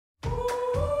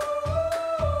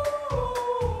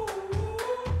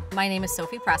My name is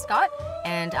Sophie Prescott,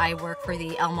 and I work for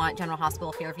the Elmont General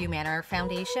Hospital Fairview Manor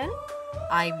Foundation.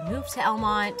 I moved to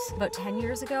Elmont about 10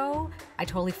 years ago. I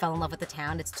totally fell in love with the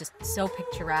town. It's just so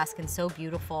picturesque and so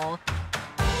beautiful.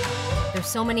 There's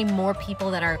so many more people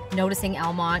that are noticing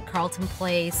Elmont, Carleton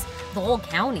Place, the whole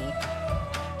county.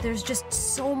 There's just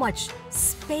so much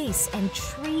space and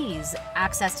trees,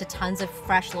 access to tons of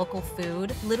fresh local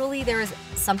food. Literally, there is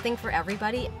something for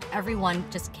everybody. Everyone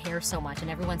just cares so much and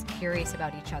everyone's curious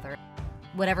about each other.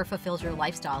 Whatever fulfills your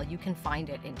lifestyle, you can find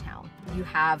it in town. You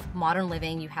have modern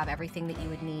living, you have everything that you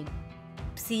would need.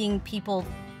 Seeing people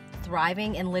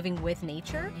thriving and living with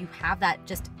nature, you have that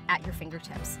just at your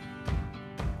fingertips.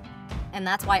 And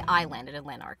that's why I landed in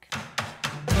Lanark.